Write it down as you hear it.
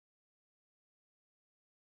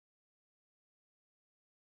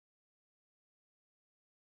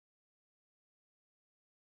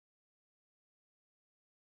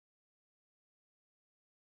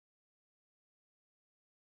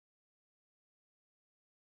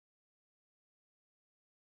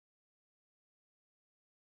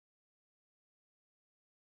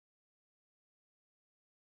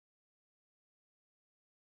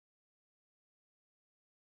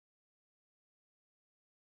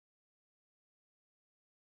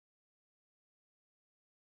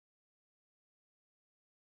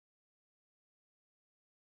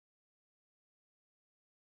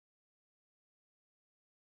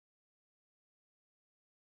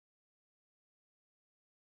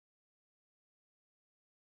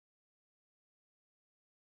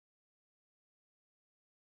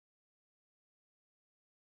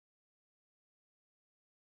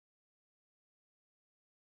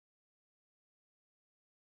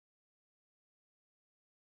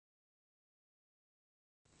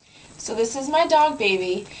So this is my dog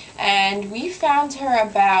Baby, and we found her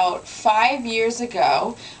about 5 years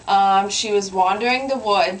ago. She was wandering the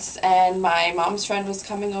woods, and my mom's friend was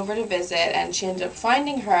coming over to visit, and she ended up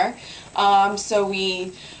finding her. So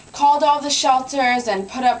we called all the shelters and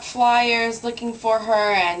put up flyers looking for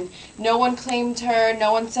her, and no one claimed her.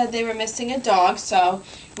 No one said they were missing a dog, so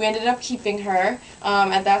we ended up keeping her.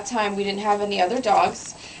 At that time, we didn't have any other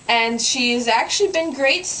dogs. And she's actually been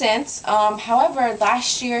great since. However,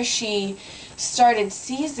 last year she started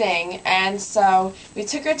seizing, and so we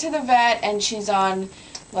took her to the vet, and she's on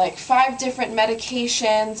like 5 different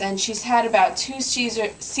medications, and she's had about 2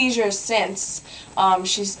 seizures since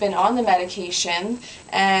she's been on the medication.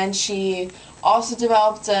 And she also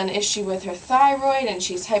developed an issue with her thyroid, and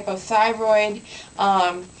she's hypothyroid.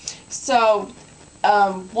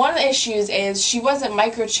 One of the issues is she wasn't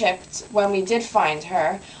microchipped when we did find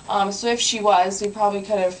her, so if she was, we probably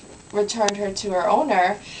could have returned her to her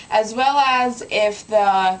owner, as well as if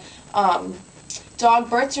the dog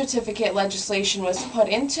birth certificate legislation was put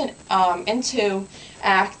into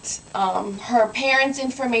act, her parents'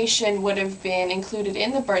 information would have been included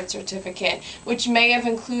in the birth certificate, which may have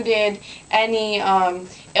included any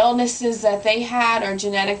illnesses that they had or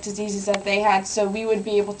genetic diseases that they had, so we would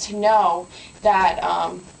be able to know that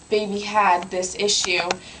Baby had this issue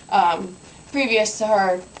previous to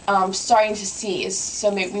her starting to seize,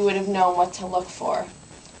 so maybe we would have known what to look for.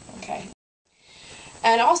 Okay.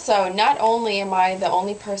 And also, not only am I the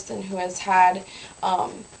only person who has had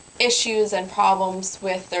issues and problems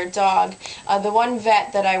with their dog, the one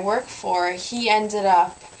vet that I work for, he ended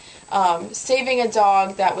up saving a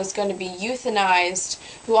dog that was going to be euthanized,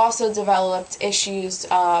 who also developed issues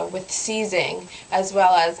with seizing, as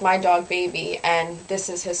well as my dog Baby, and this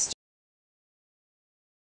is his story.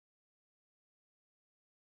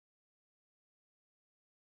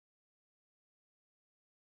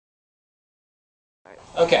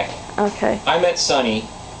 Okay. I met Sonny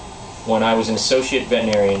when I was an associate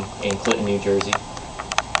veterinarian in Clinton, New Jersey,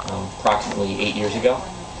 approximately 8 years ago.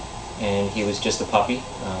 And he was just a puppy,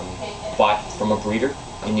 bought from a breeder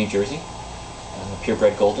in New Jersey, a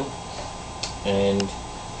purebred golden. And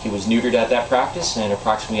he was neutered at that practice, and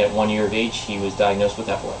approximately at 1 year of age, he was diagnosed with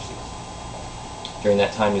epilepsy. During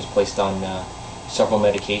that time, he was placed on several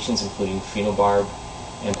medications, including phenobarb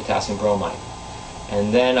and potassium bromide.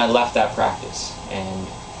 And then I left that practice, and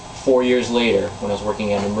 4 years later, when I was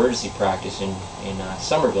working at an emergency practice in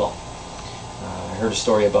Somerville, I heard a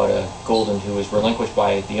story about a golden who was relinquished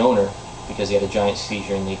by the owner because he had a giant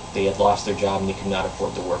seizure, and they had lost their job and they could not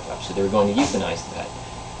afford the workup. So they were going to euthanize the pet,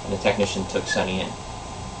 and the technician took Sonny in.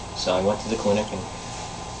 So I went to the clinic and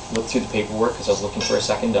looked through the paperwork because I was looking for a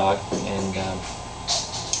second dog, and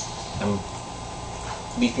I'm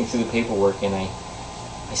leafing through the paperwork, and I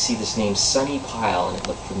see this name Sonny Pyle, and it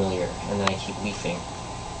looked familiar, and then I keep leafing,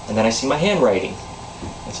 and then I see my handwriting,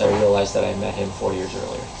 and so I realized that I met him 4 years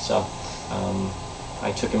earlier. So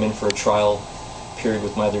I took him in for a trial period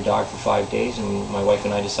with my other dog for 5 days, and my wife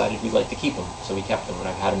and I decided we'd like to keep him, so we kept him, and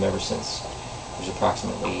I've had him ever since. It was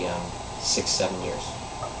approximately 6-7 years.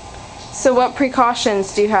 So what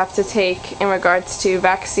precautions do you have to take in regards to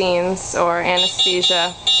vaccines or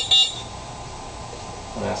anesthesia?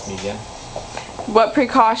 Want to ask me again? What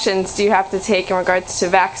precautions do you have to take in regards to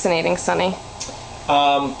vaccinating Sonny?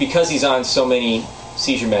 Because he's on so many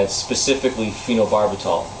seizure meds, specifically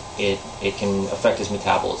phenobarbital, it can affect his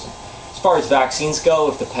metabolism. As far as vaccines go,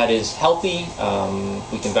 if the pet is healthy,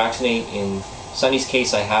 we can vaccinate. In Sonny's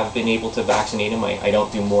case, I have been able to vaccinate him. I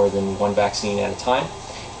don't do more than 1 vaccine at a time.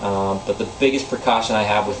 But the biggest precaution I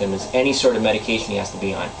have with him is any sort of medication he has to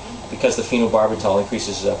be on. Because the phenobarbital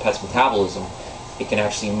increases a pet's metabolism, it can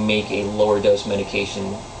actually make a lower dose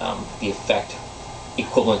medication the effect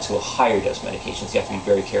equivalent to a higher dose medication. So you have to be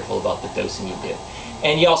very careful about the dosing you do.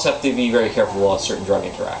 And you also have to be very careful about certain drug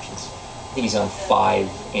interactions. I think he's on 5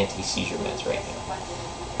 anti-seizure meds right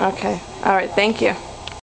now. Okay. All right. Thank you.